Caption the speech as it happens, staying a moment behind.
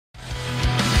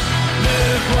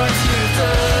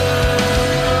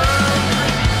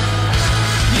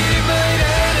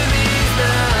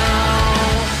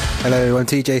Hello, I'm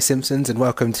TJSimpsonz and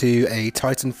welcome to a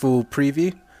Titanfall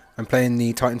preview. I'm playing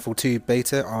the Titanfall 2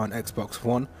 beta on Xbox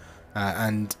One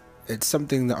and it's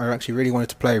something that I actually really wanted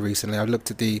to play recently. I looked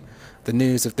at the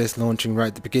news of this launching right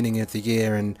at the beginning of the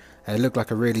year and it looked like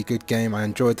a really good game. I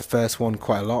enjoyed the first one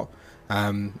quite a lot.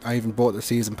 I even bought the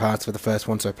season pass for the first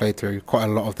one, so I played through quite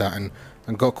a lot of that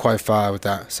and got quite far with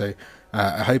that. So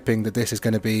hoping that this is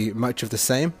going to be much of the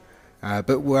same,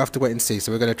 but we'll have to wait and see.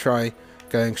 So we're going to try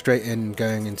going straight in,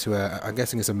 going into I'm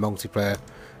guessing it's a multiplayer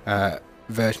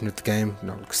version of the game,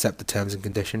 not accept the terms and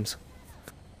conditions.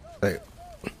 So,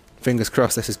 fingers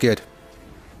crossed this is good.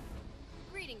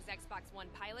 Greetings, Xbox One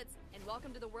pilots, and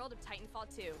welcome to the world of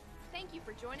Titanfall 2. Thank you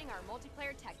for joining our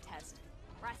multiplayer tech test.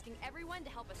 We're asking everyone to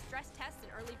help us stress test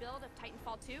an early build of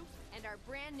Titanfall 2 and our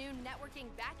brand new networking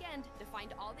backend to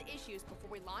find all the issues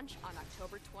before we launch on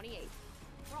October 28th.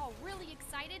 We're all really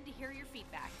excited to hear your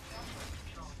feedback.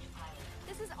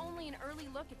 This is only an early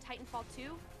look at Titanfall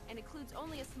 2 and includes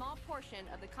only a small portion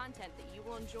of the content that you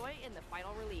will enjoy in the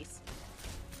final release.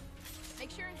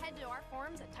 Make sure and head to our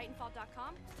forums at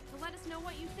Titanfall.com to let us know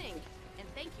what you think, and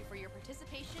thank you for your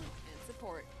participation and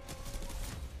support.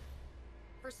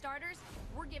 For starters,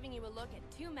 we're giving you a look at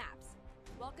two maps.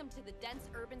 Welcome to the dense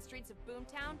urban streets of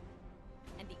Boomtown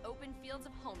and the open fields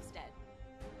of Homestead.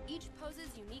 Each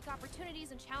poses unique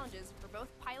opportunities and challenges for both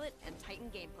pilot and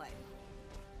Titan gameplay.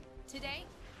 Today,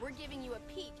 we're giving you a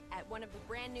peek at one of the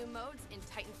brand new modes in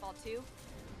Titanfall 2,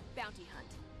 Bounty Hunt.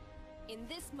 In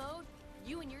this mode,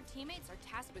 you and your teammates are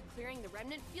tasked with clearing the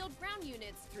Remnant field ground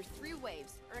units through 3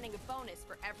 waves, earning a bonus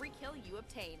for every kill you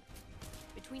obtain.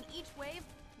 Between each wave,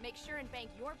 make sure and bank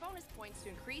your bonus points to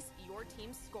increase your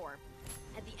team's score.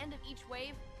 At the end of each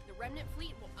wave, the Remnant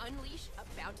fleet will unleash a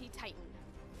Bounty Titan.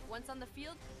 Once on the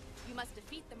field, you must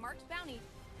defeat the marked bounty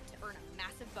to earn a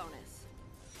massive bonus.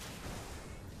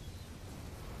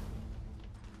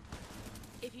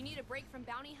 If you need a break from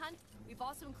Bounty Hunt, we've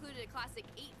also included a classic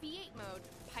 8v8 mode,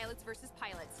 Pilots vs.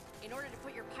 Pilots, in order to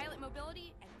put your pilot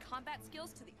mobility and combat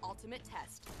skills to the ultimate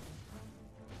test.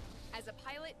 As a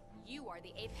pilot, you are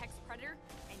the apex predator,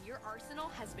 and your arsenal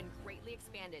has been greatly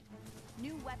expanded.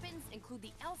 New weapons include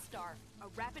the L-Star, a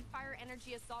rapid-fire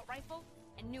energy assault rifle,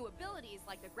 and new abilities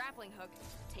like the grappling hook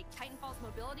take Titanfall's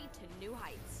mobility to new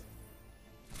heights.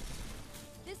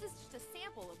 This is just a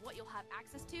sample of what you'll have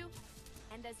access to,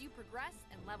 and as you progress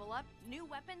and level up, new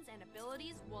weapons and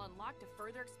abilities will unlock to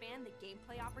further expand the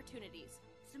gameplay opportunities.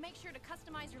 So make sure to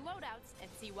customize your loadouts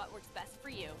and see what works best for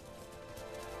you.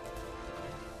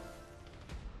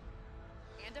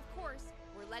 And of course,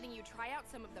 we're letting you try out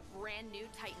some of the brand new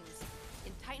Titans.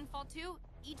 In Titanfall 2,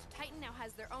 each Titan now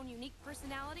has their own unique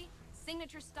personality,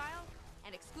 signature style,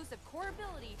 and exclusive core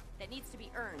ability that needs to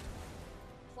be earned.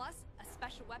 Plus, a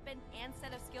special weapon and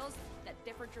set of skills that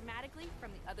differ dramatically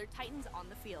from the other Titans on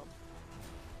the field.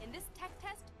 In this tech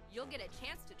test, you'll get a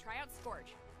chance to try out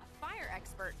Scorch, a fire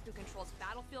expert who controls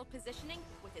battlefield positioning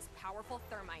with his powerful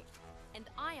thermite, and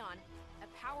Ion, a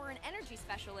power and energy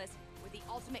specialist with the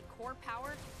ultimate core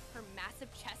power, her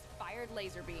massive chest-fired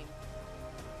laser beam.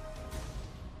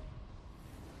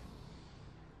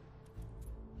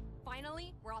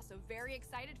 Finally, we're also very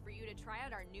excited for you to try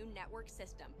out our new network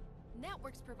system.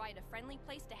 Networks provide a friendly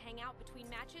place to hang out between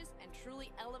matches and truly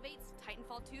elevates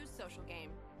Titanfall 2's social game.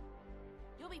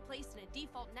 You'll be placed in a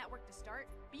default network to start,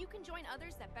 but you can join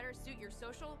others that better suit your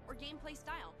social or gameplay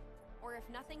style. Or if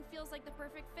nothing feels like the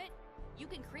perfect fit, you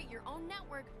can create your own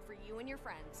network for you and your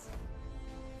friends.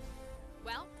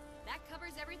 Well, that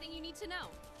covers everything you need to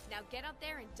know. Now get out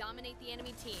there and dominate the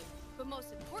enemy team. But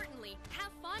most importantly,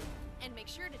 have fun and make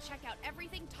sure to check out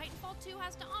everything Titanfall 2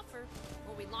 has to offer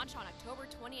when we launch on October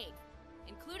 28th,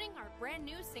 including our brand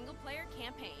new single-player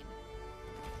campaign.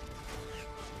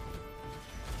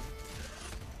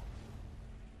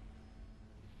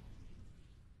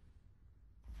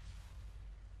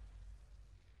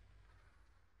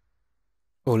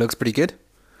 Oh, looks pretty good.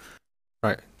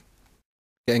 Right,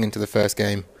 getting into the first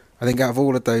game. I think out of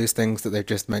all of those things that they've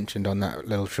just mentioned on that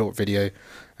little short video,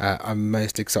 I'm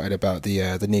most excited about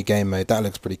the new game mode. That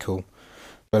looks pretty cool.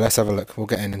 But let's have a look. We'll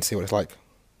get in and see what it's like.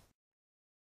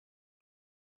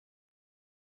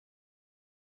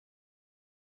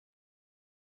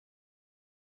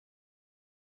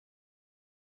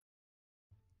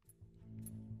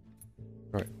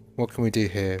 Right, what can we do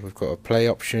here? We've got a play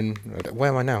option. Where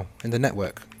am I now? In the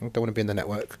network. I don't want to be in the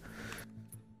network.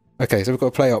 Okay, so we've got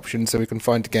a play option, so we can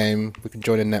find a game, we can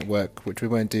join a network, which we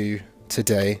won't do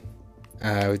today.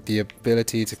 With the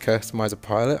ability to customize a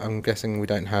pilot, I'm guessing we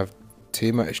don't have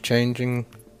too much changing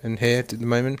in here at the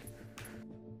moment.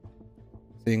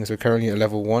 Seeing as we're currently at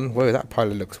level 1. Whoa, that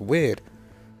pilot looks weird.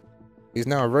 He's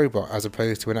now a robot as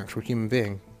opposed to an actual human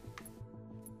being.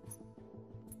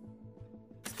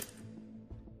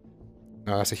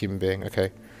 No, that's a human being,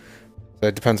 okay. So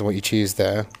it depends on what you choose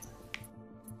there.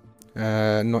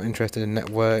 Not interested in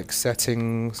network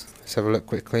settings. Let's have a look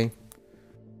quickly.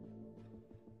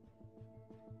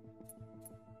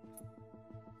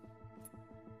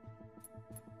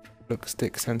 Look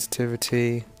stick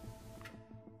sensitivity.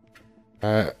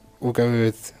 We'll go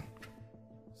with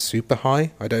super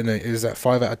high. I don't know, is that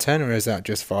 5 out of 10 or is that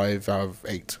just 5 out of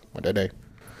 8? I don't know.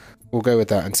 We'll go with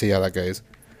that and see how that goes.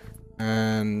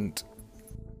 And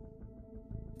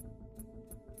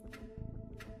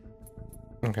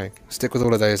okay, stick with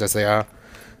all of those as they are.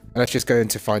 And let's just go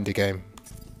into find a game.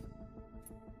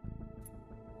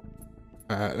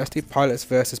 Let's do pilots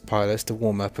versus pilots to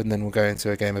warm up, and then we'll go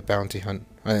into a game of bounty hunt.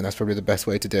 I think that's probably the best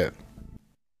way to do it.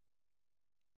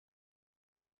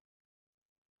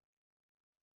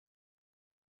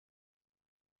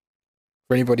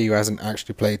 For anybody who hasn't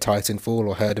actually played Titanfall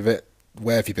or heard of it,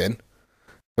 where have you been?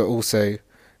 But also,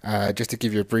 just to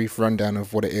give you a brief rundown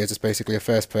of what it is, it's basically a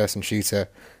first-person shooter,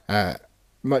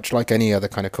 much like any other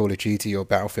kind of Call of Duty or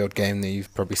Battlefield game that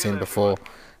you've probably seen before.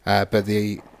 But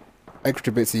the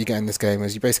extra bits that you get in this game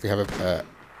is you basically have a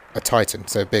Titan,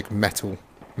 so a big metal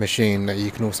machine that you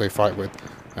can also fight with,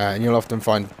 and you'll often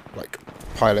find like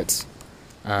pilots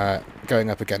going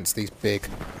up against these big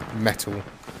metal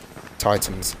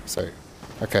Titans. So,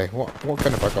 okay, what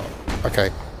gun have I got?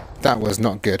 Okay, that was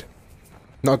not good,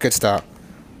 not a good start,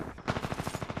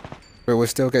 but we're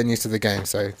still getting used to the game.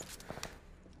 So,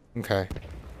 okay,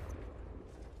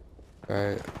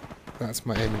 so that's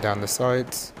my aiming down the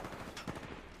sides.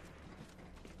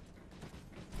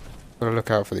 Gotta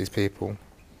look out for these people.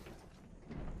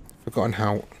 Forgotten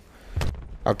how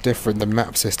different the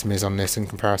map system is on this in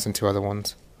comparison to other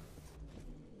ones.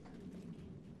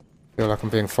 Feel like I'm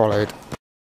being followed.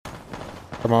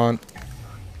 Come on.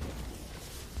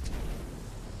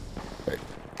 Wait,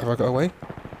 have I got away?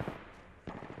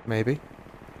 Maybe.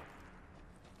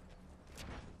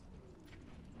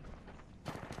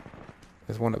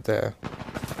 There's one up there.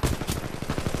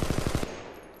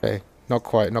 Okay, not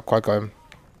quite got him.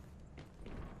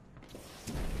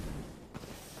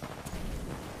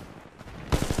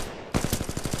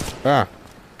 Ah,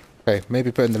 okay,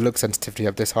 maybe putting the look sensitivity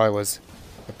up this high was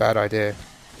a bad idea.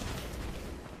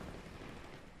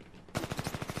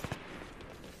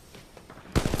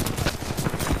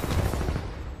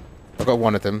 I got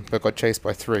one of them, but got chased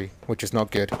by 3, which is not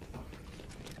good.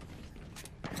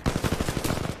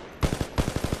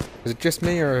 Is it just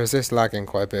me, or is this lagging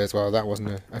quite a bit as well? That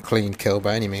wasn't a clean kill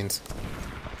by any means.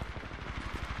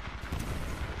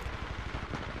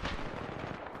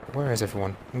 Where is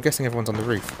everyone? I'm guessing everyone's on the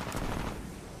roof.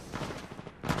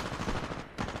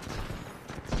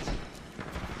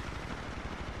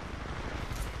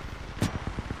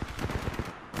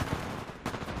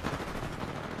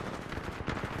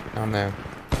 Down there.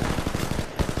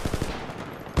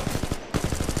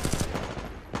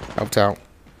 Helped out.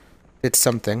 Did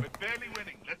something. We're barely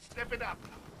winning. Let's step it up.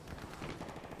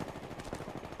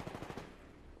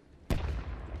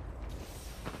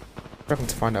 Struggling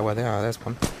to find out where they are. There's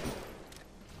one.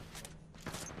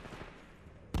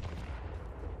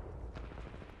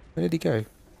 Where did he go?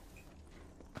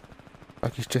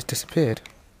 Like he's just disappeared.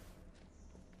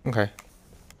 Okay.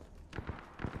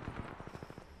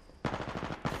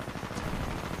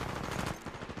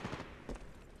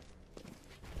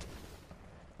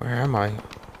 Where am I?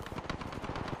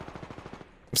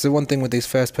 It's the one thing with these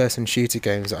first-person shooter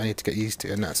games that I need to get used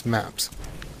to, and that's maps.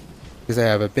 Because they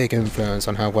have a big influence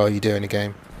on how well you do in a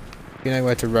game. You know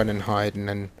where to run and hide, and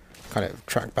then kind of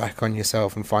track back on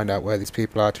yourself and find out where these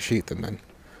people are to shoot them, then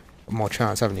more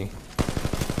chance, haven't you?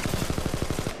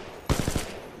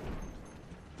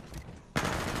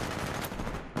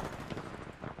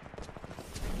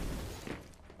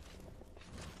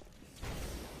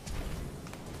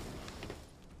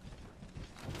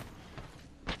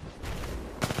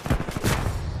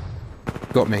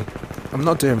 Got me. I'm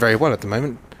not doing very well at the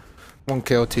moment. 1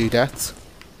 kill, 2 deaths.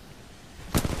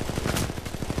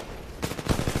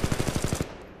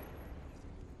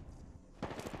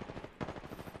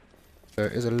 So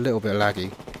it is a little bit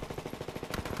laggy.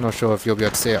 Not sure if you'll be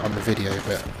able to see it on the video,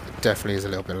 but it definitely is a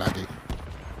little bit laggy.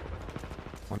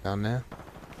 One down there.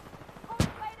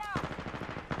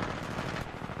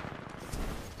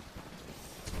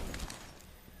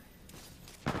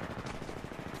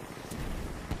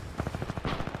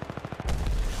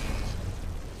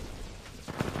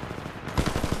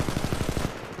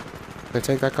 Did I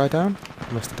take that guy down?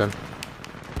 Must have done.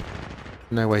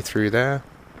 No way through there.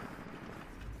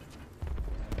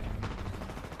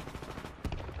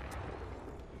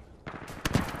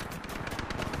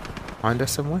 Behind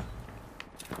us somewhere?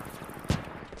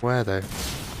 Where though?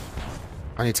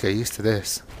 I need to get used to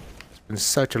this. It's been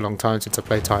such a long time since I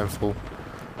played Titanfall.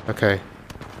 Okay.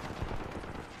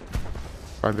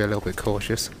 Try and be a little bit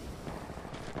cautious.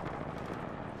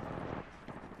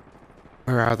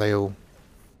 Where are they all?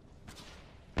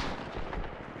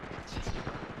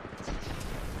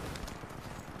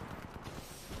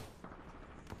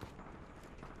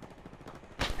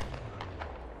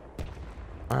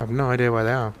 I have no idea where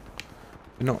they are.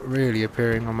 They're not really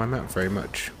appearing on my map very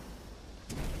much.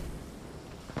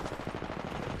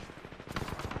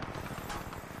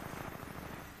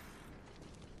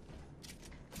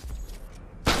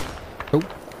 Oh,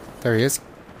 there he is.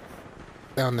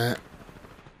 Down there.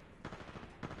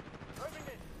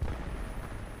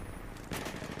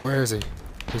 Where is he?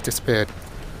 He's disappeared.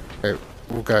 Okay,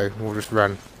 we'll go. We'll just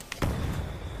run.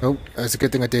 Oh, that's a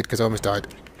good thing I did because I almost died.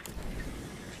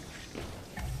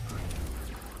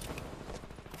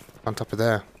 On top of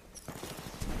there.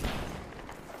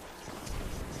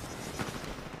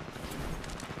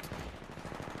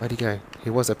 Where'd he go?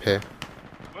 He was up here.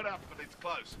 Good up, but it's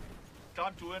close.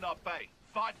 Time to earn our pay.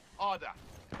 Fight harder.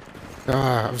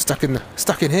 Ah, I'm stuck in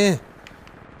here.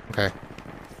 Okay.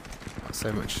 Not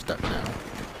so much stuck now.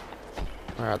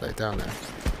 Where are they? Down there.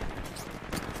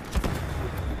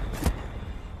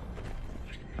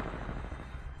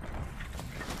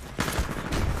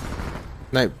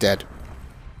 Nope, dead.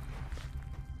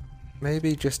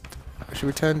 Maybe just... Should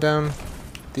we turn down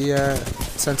the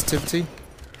sensitivity?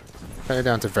 Turn it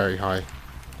down to very high.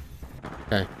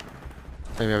 Okay.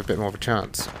 Maybe have a bit more of a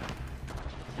chance.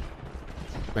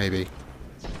 Maybe.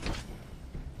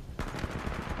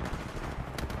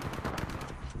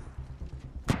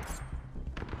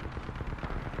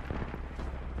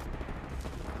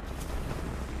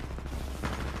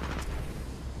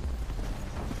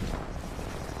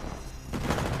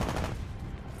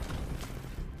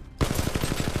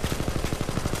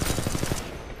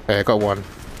 Okay, I got one.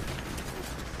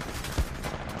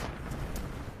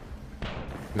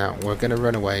 Now, we're going to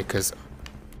run away because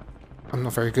I'm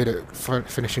not very good at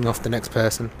finishing off the next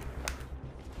person.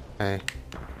 Okay.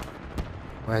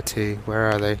 Where to?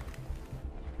 Where are they?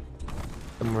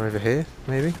 Somewhere over here,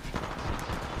 maybe?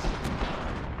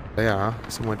 They are.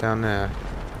 Somewhere down there.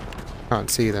 Can't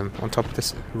see them. On top of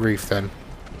this roof, then.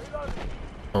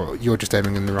 Or you're just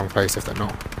aiming in the wrong place if they're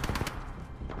not.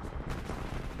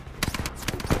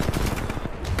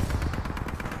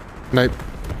 Nope.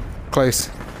 Close.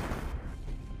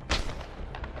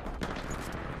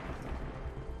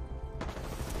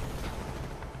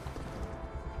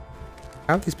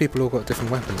 How have these people all got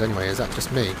different weapons anyway? Is that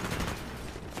just me?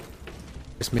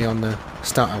 Just me on the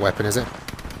starter weapon, is it?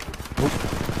 Ooh.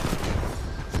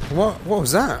 What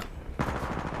was that?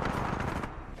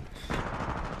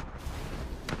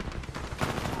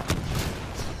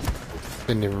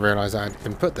 Didn't even realise that had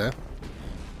been put there.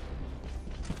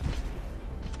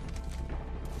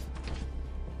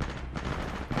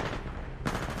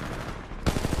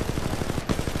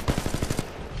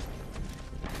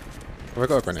 Have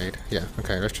I got a grenade? Yeah,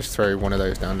 okay, let's just throw one of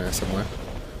those down there somewhere.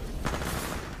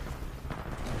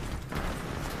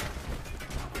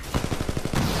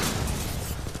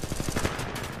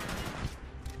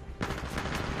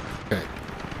 Okay.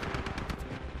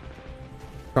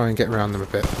 Try and get around them a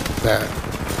bit. There.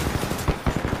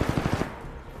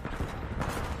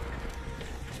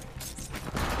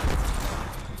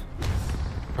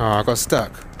 Oh, I got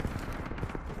stuck.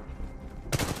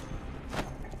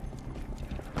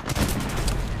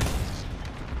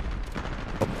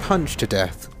 Punched to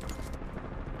death.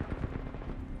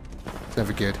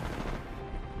 Never good.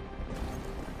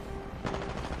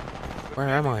 Where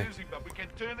am I? But we can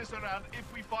turn this around if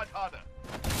we fight harder.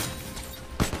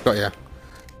 Got ya.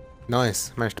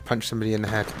 Nice. Managed to punch somebody in the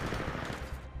head.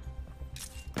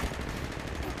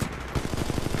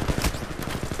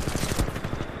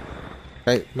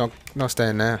 Hey, not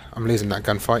staying there. I'm losing that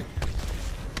gunfight.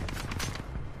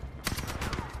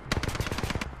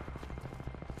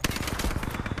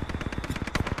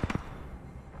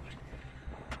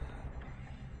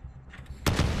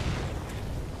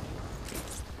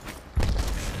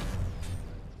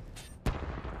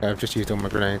 I've just used all my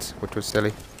grenades, which was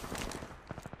silly.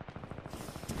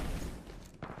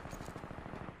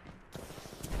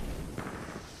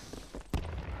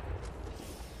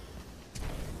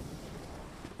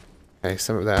 Okay,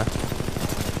 some up there.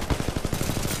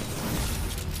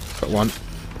 Got one.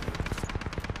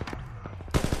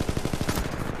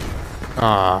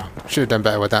 Ah, should have done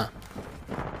better with that.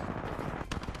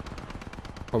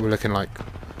 What we're looking like?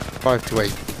 5 to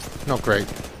 8. Not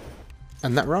great.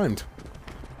 And that rhymed.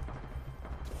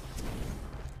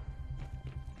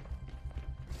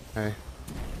 Okay.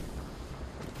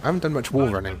 I haven't done much wall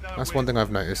running. That's one thing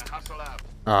I've noticed. Hustle out.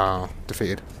 Ah,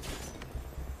 defeated.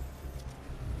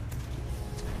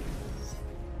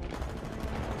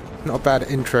 Not a bad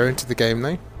intro into the game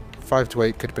though. 5 to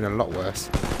 8 could have been a lot worse.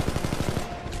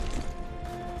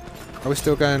 Are we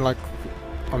still going like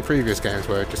on previous games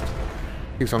where it just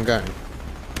keeps on going?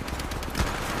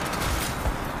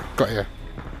 Got you.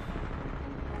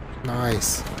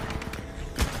 Nice.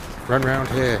 Run round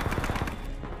here.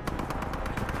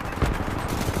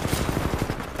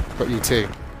 Got you too.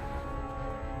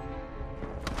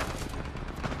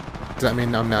 Does that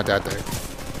mean I'm now dead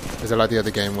though? Is it like the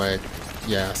other game where...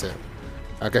 Yeah, that's it.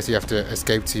 I guess you have to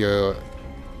escape to your...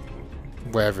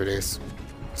 wherever it is.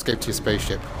 Escape to your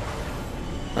spaceship.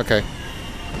 Okay.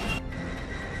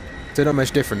 So not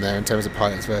much different there in terms of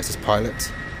pilots versus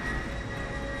pilots.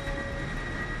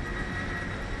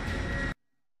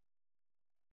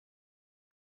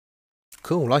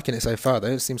 Cool, liking it so far though,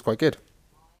 it seems quite good.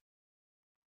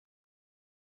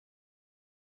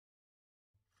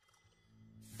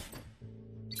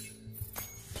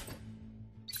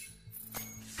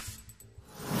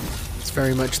 It's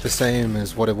very much the same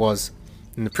as what it was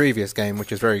in the previous game,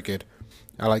 which is very good.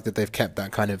 I like that they've kept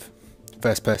that kind of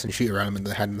first-person shooter element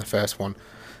that they had in the first one.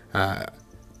 That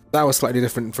was slightly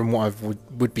different from what I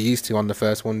would be used to on the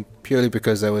first one, purely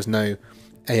because there was no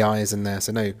AIs in there,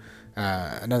 so none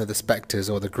of the spectres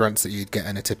or the grunts that you'd get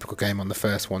in a typical game on the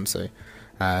first one. So,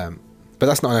 but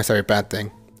that's not necessarily a bad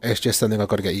thing. It's just something I've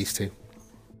got to get used to.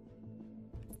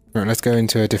 Right, let's go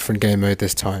into a different game mode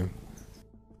this time.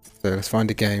 So let's find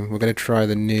a game. We're going to try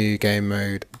the new game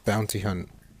mode, Bounty Hunt,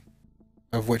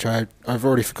 of which I've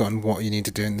already forgotten what you need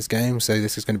to do in this game, so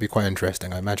this is going to be quite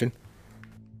interesting, I imagine.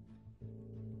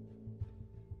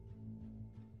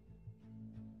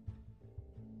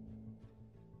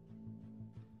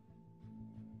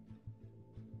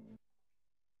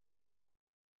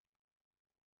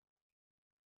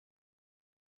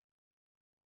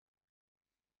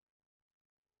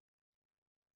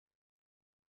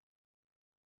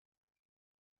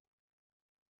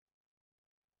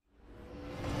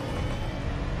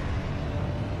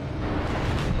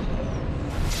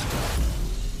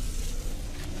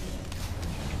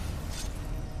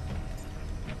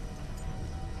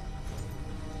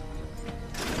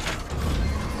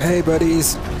 Hey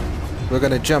buddies, we're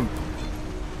gonna jump.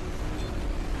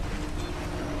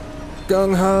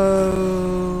 Gung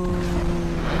ho!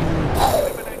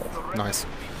 Nice.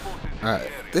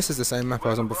 This is the same map I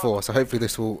was on before, so hopefully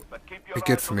this will be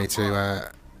good for me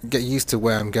to get used to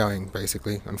where I'm going,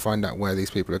 basically, and find out where these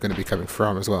people are going to be coming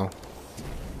from as well.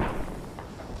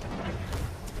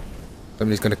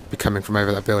 Somebody's going to be coming from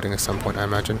over that building at some point, I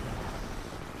imagine.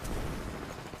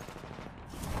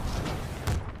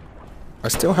 I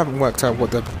still haven't worked out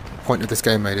what the point of this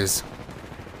game mode is.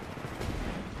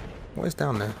 What is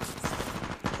down there?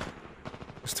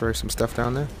 Just throw some stuff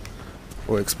down there.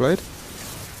 Or explode?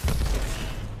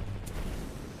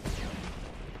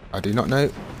 I do not know,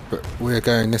 but we're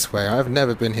going this way. I've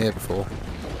never been here before.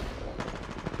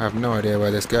 I have no idea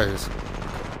where this goes.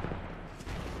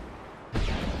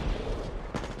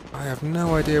 I have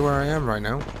no idea where I am right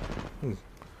now.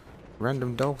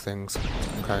 Random doll things.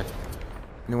 Okay.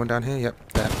 Anyone down here?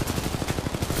 Yep, there.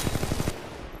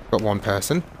 Got one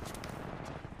person.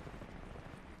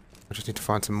 I just need to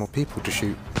find some more people to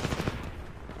shoot.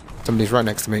 Somebody's right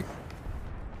next to me.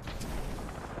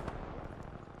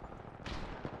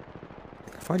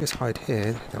 If I just hide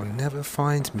here, they'll never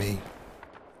find me.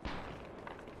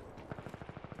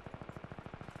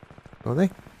 Will they?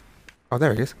 Oh,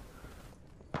 there he is.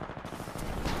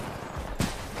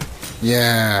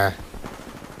 Yeah.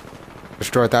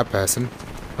 Destroyed that person.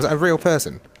 Was that a real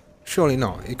person? Surely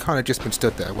not. He kind of just been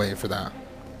stood there waiting for that.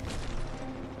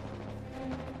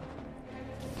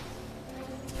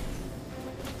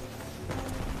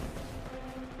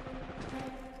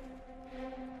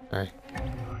 Hey.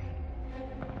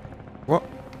 What?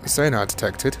 Sonar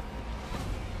detected.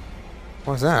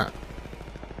 What's that?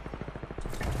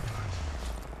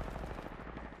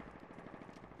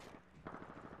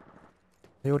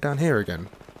 You're down here again.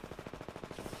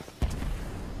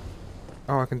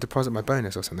 Oh, I can deposit my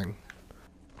bonus or something.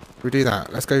 We do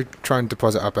that. Let's go try and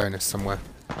deposit our bonus somewhere.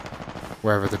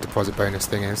 Wherever the deposit bonus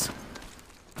thing is.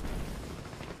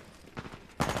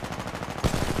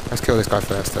 Let's kill this guy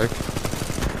first, though.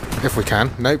 If we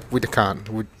can. Nope, we can't.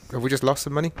 Have we just lost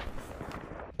some money?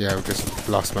 Yeah, we've just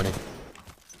lost money.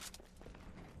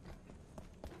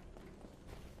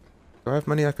 Do I have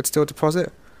money I could still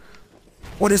deposit?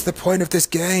 What is the point of this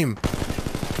game?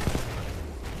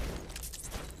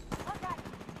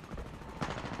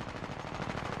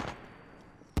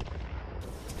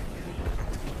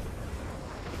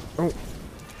 Oh,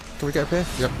 can we get up here?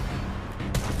 Yep.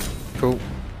 Cool.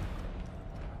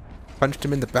 Punched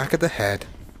him in the back of the head.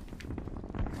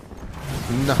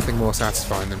 Nothing more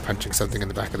satisfying than punching something in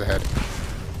the back of the head.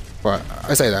 Well,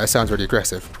 I say that, it sounds really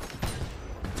aggressive.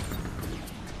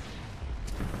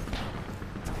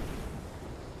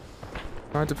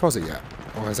 Can I deposit yet?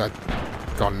 Or has that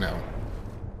gone now?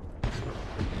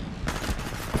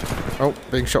 Oh,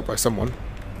 being shot by someone.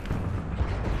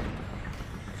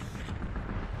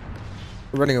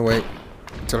 Running away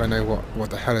until I know what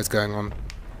the hell is going on.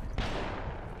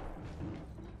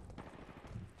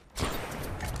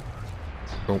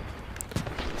 Cool.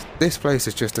 This place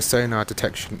is just a sonar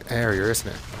detection area, isn't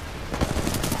it?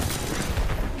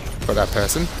 Got that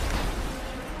person.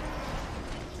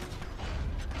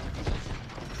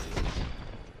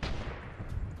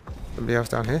 Somebody else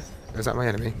down here? Is that my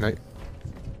enemy? No.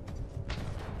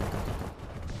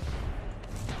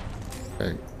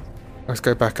 Okay. Let's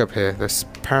go back up here. There's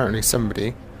apparently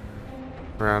somebody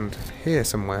around here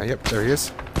somewhere. Yep, there he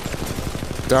is.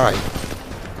 Die.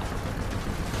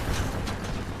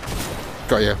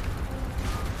 Got you.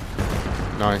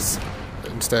 Nice.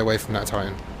 And stay away from that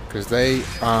Titan, because they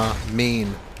are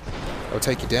mean. They'll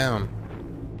take you down.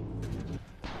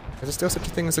 Is there still such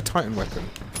a thing as a Titan weapon?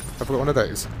 I've got one of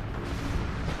those.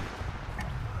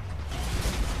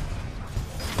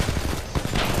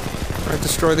 Can I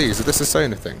destroy these? Is this a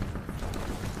sonar thing?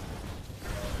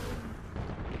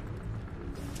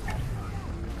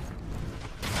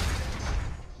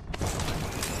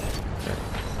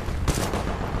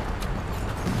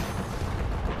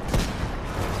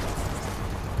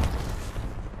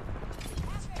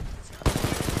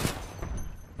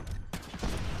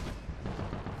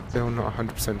 Still not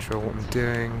 100% sure what I'm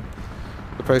doing.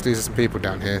 Supposedly there's some people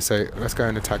down here, so let's go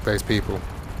and attack those people.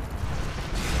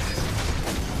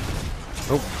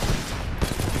 Oh.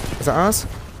 Is that ours?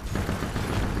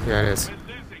 Yeah, it is.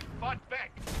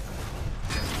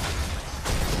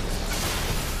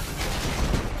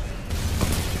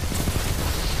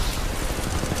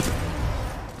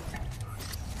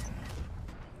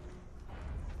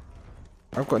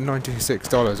 I've got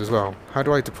 $96 as well. How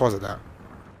do I deposit that?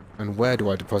 And where do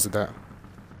I deposit that?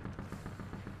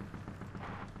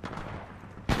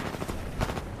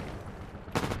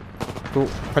 Cool.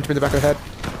 Punch me in the back of the head.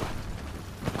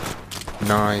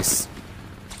 Nice.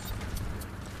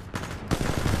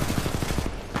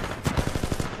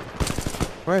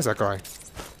 Where is that guy?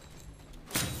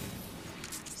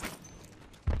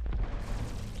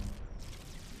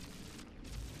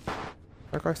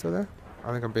 That guy still there?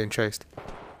 I think I'm being chased.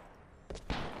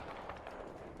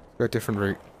 Go a different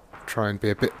route. Try and be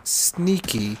a bit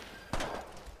sneaky.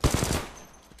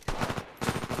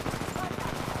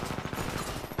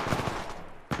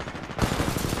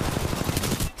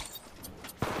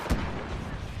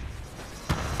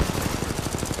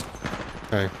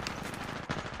 Okay.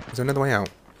 Is there another way out?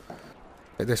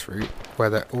 At this route, where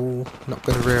they're all not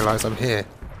going to realise I'm here.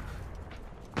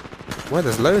 Where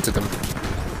there's loads of them.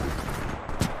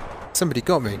 Somebody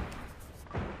got me.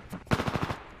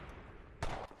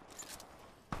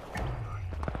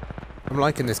 I'm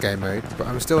liking this game mode, but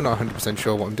I'm still not 100%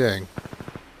 sure what I'm doing.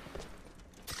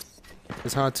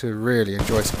 It's hard to really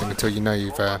enjoy something until you know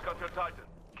you've... Oh,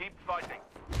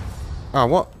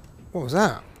 what? What was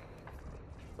that?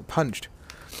 Punched.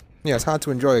 Yeah, it's hard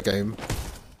to enjoy a game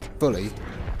fully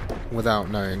without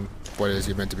knowing what it is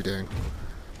you're meant to be doing.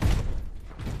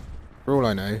 For all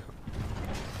I know,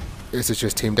 this is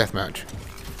just team deathmatch.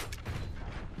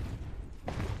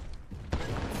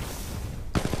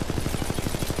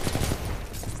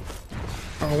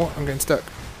 Oh, what? I'm getting stuck.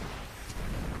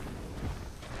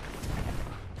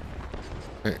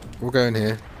 Okay, we'll go in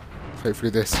here. Hopefully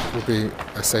this will be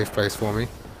a safe place for me.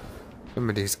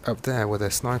 Somebody's up there with a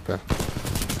sniper.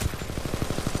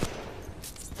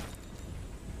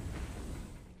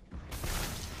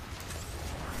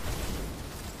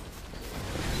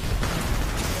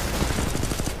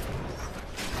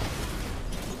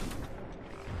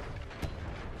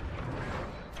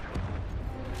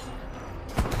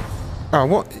 Oh,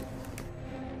 what?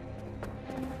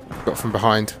 Got from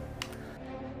behind.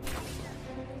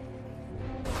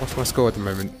 What's my score at the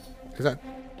moment? Is that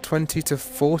 20 to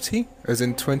 40? As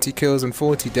in 20 kills and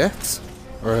 40 deaths?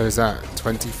 Or is that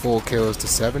 24 kills to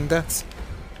 7 deaths?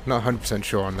 Not 100%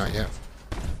 sure on that yet.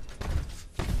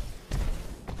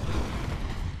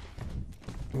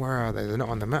 Where are they? They're not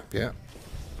on the map yet.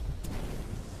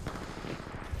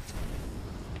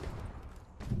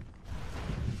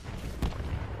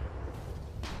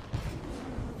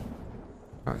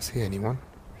 Can't see anyone.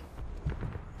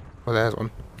 Oh, there's one.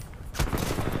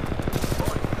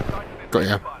 Got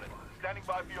ya.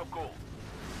 time for your call.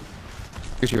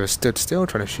 Because you were stood still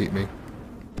trying to shoot me.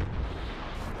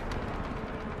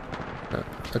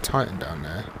 A Titan down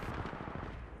there.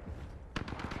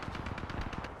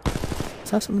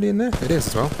 Is that somebody in there? It is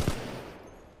as well.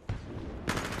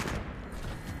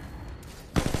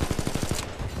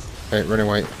 Okay, run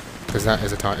away, because that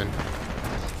is a Titan.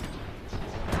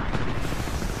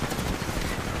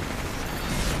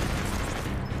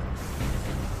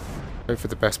 Hope for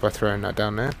the best by throwing that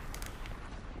down there.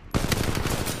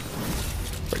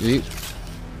 But you.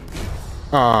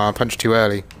 Ah, I punched too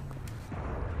early.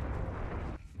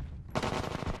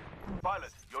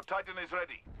 Pilot, your Titan is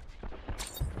ready.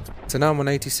 So now I'm on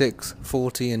 86,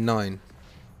 40 and 9.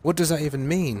 What does that even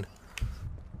mean?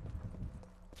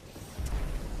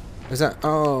 Is that...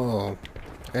 Oh,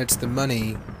 it's the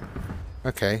money.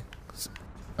 Okay.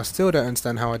 I still don't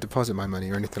understand how I deposit my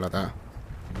money or anything like that.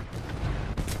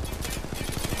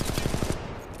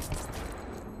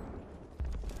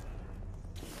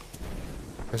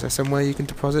 Is there somewhere you can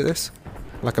deposit this?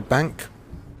 Like a bank?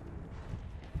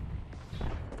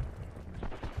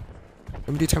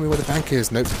 Somebody tell me where the bank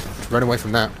is. Nope. Run away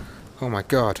from that. Oh my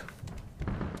god.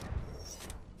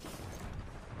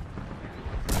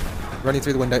 Running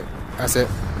through the window. That's it.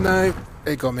 No,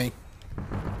 it got me.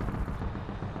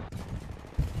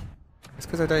 It's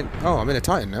because I don't... Oh, I'm in a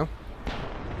Titan now.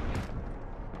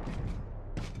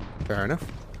 Fair enough.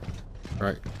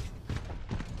 Right.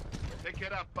 Pick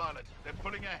it up, pilot. They're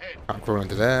pulling ahead. Can't crawl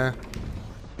under there.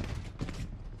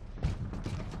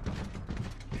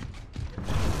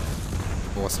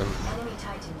 Awesome. Enemy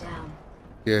Titan down.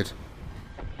 Good.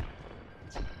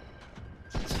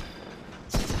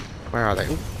 Where are they?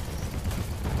 Ooh.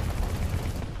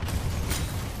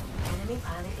 Enemy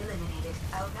pilot eliminated.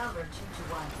 Outnumbered 2 to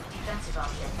 1. Defensive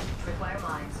object. Require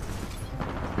mines.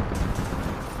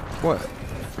 What?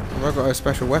 Have I got a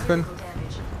special weapon? Critical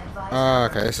damage. Advise Ah,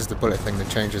 okay, this is the bullet thing that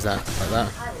changes that, like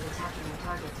that. pilot attacking your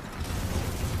target.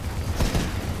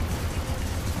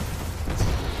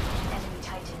 Enemy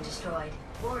Titan destroyed.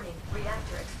 Warning,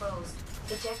 reactor exposed.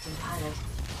 Ejecting pilot.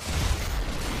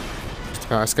 Just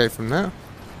can't escape from that.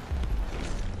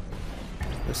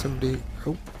 There's somebody...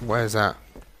 Oh, where's that?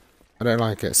 I don't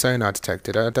like it. Sonar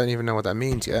detected. I don't even know what that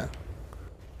means yet.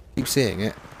 Keep seeing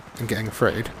it and getting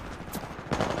afraid.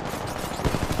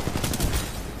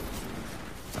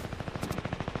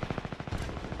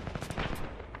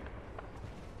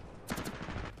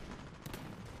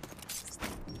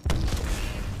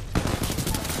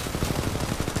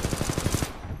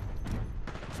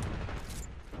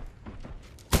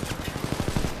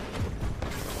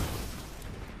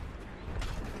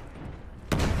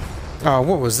 Oh,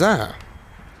 what was that?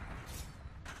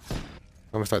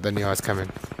 Almost like they knew I was coming.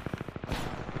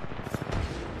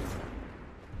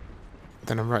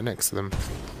 Then I'm right next to them.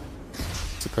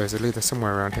 Supposedly, they're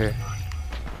somewhere around here.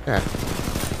 Yeah.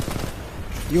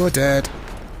 You're dead.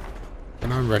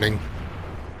 And I'm running.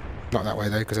 Not that way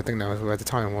though, because I think that was where the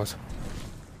Titan was.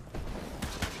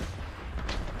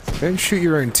 Don't shoot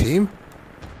your own team.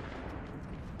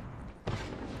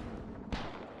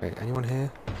 Wait, anyone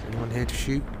here? Anyone here to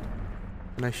shoot?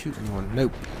 Can I shoot anyone?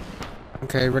 Nope.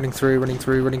 Okay, running through, running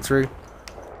through, running through.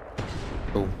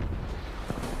 Oh.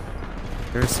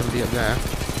 There is somebody up there.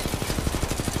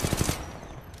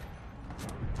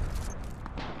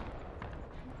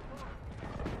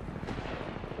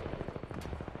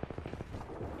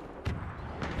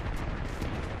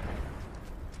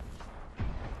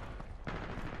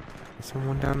 Is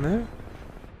someone down there?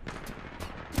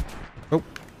 Oh.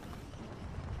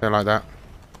 Don't like that.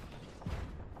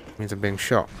 Means I'm being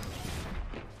shot.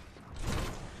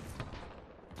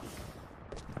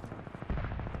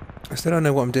 I still don't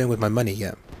know what I'm doing with my money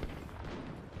yet.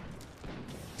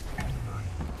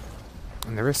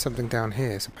 And there is something down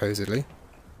here, supposedly.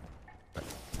 But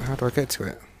how do I get to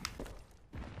it?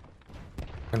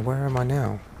 And where am I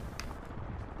now?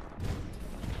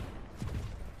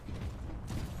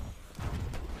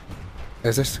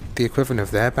 Is this the equivalent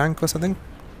of their bank or something?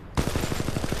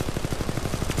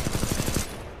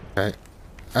 Okay.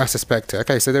 I suspect it.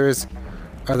 Okay, so there is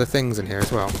other things in here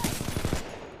as well.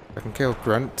 I can kill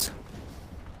Grunt.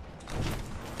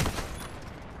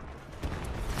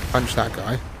 Punch that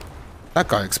guy. That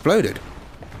guy exploded.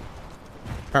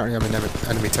 Apparently I'm in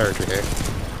enemy territory here.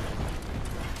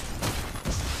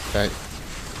 Okay.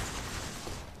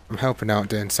 I'm helping out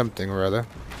doing something or other.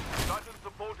 Titan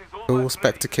support is Cool, almost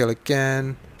spec to ready. kill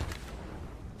again.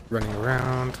 Running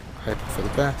around, hoping for the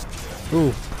best.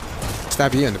 Ooh.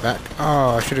 Stab you in the back.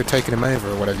 Oh, I should have taken him over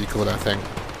or whatever you call that thing.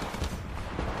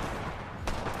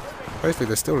 Supposedly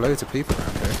there's still loads of people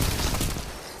around here.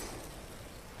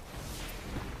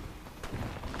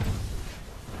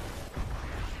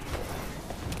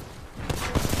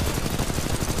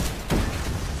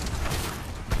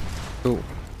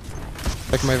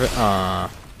 Take him over. Ah.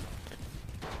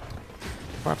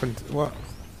 What happened? What?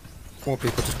 More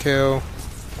people to kill.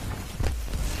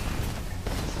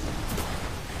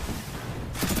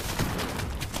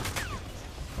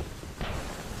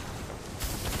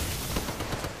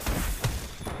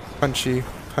 Punch you.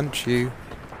 Punch you.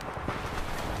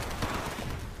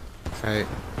 Okay.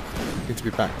 Need to be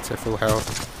back to full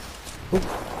health.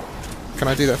 Ooh. Can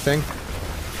I do that thing?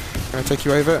 Can I take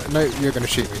you over? No, you're going to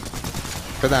shoot me.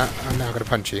 For that, I'm now going to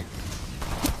punch you.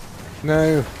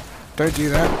 No. Don't do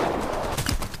that.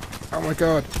 Oh my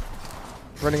god.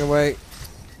 Running away.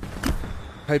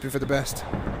 Hoping for the best.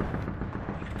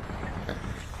 Okay.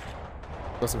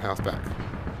 Got some health back.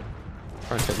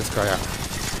 Try and take this guy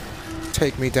out.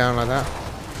 Take me down like that.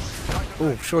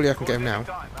 Oh, surely I can get him now.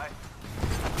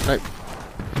 Nope.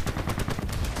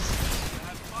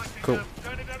 Cool. Are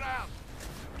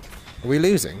we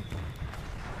losing?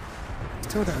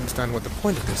 Still don't understand what the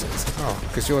point of this is. Oh,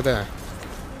 because you're there.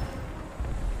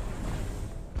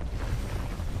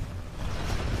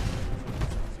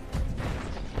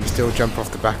 You still jump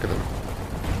off the back of them.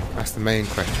 That's the main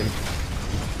question.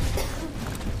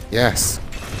 Yes.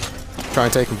 Try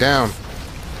and take him down.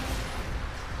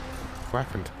 What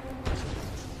happened?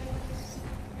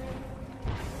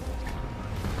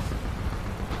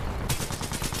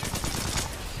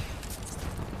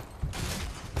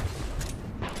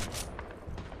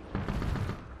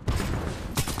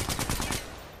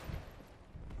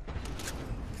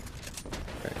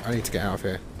 Okay, I need to get out of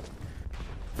here.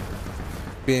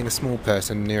 Being a small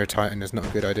person near a Titan is not a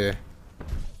good idea.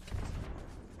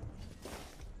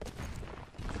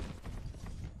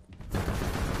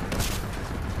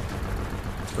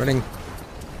 Running.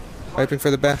 Hoping for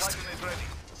the best.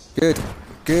 Good.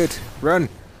 Good. Run.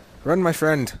 Run, my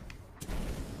friend.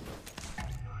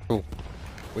 Cool.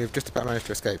 We've just about managed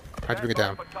to escape. How do we get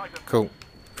down? Cool.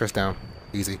 Press down.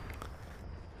 Easy.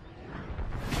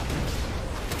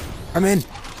 I'm in.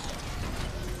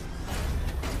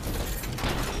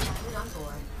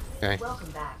 Okay. Welcome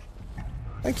back.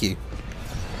 Thank you.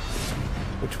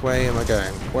 Which way am I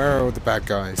going? Where are all the bad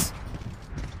guys?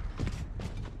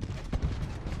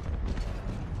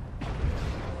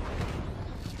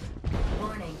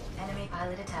 Warning, enemy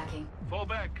pilot attacking. Fall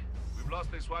back. We've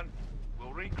lost this one. We'll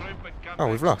regroup and come Oh,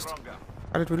 back we've lost. stronger.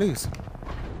 How did we lose?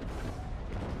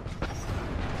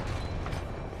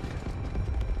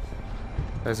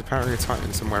 There's apparently a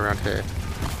Titan somewhere around here.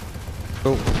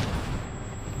 Oh.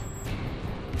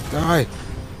 Die!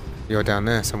 You're down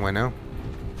there somewhere now.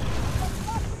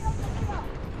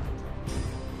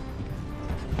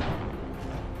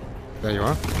 There you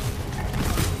are.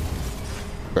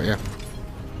 Got ya.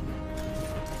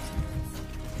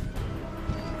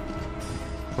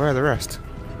 Where are the rest?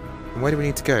 And where do we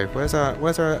need to go? Where's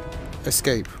our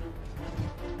escape?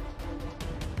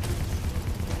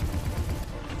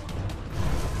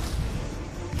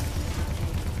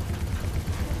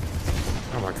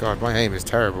 Oh my god, my aim is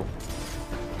terrible.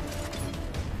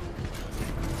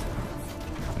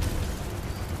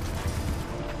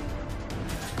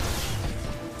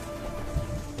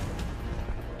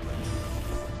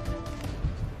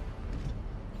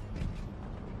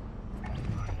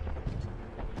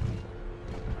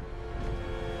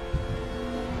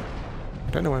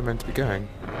 I don't know where I'm meant to be going.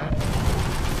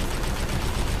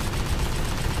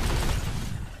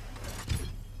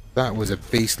 That was a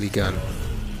beastly gun.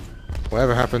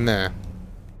 Whatever happened there?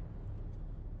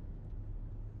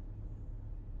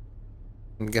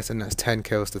 I'm guessing that's 10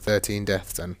 kills to 13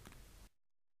 deaths then.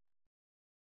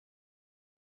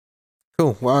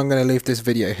 Cool, well I'm going to leave this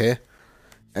video here.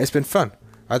 It's been fun.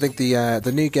 I think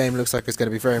the new game looks like it's going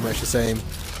to be very much the same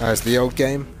as the old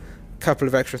game. Couple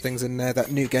of extra things in there. That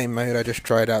new game mode I just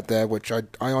tried out there, which I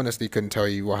honestly couldn't tell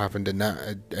you what happened in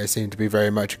that. It seemed to be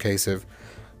very much a case of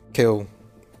kill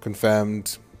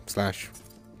confirmed slash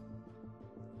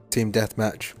team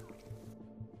deathmatch.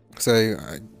 So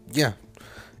yeah,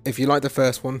 if you like the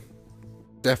first one,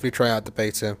 definitely try out the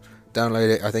beta, download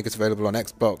it. I think it's available on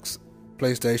Xbox,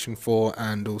 PlayStation 4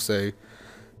 and also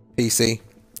PC.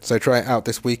 So try it out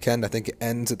this weekend. I think it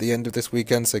ends at the end of this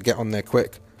weekend, so get on there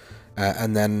quick.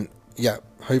 And then yeah,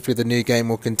 hopefully the new game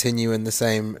will continue in the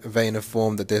same vein of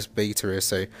form that this beta is.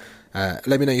 So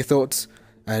let me know your thoughts,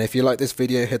 and if you like this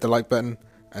video, hit the like button,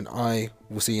 and I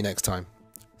will see you next time.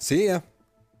 See ya!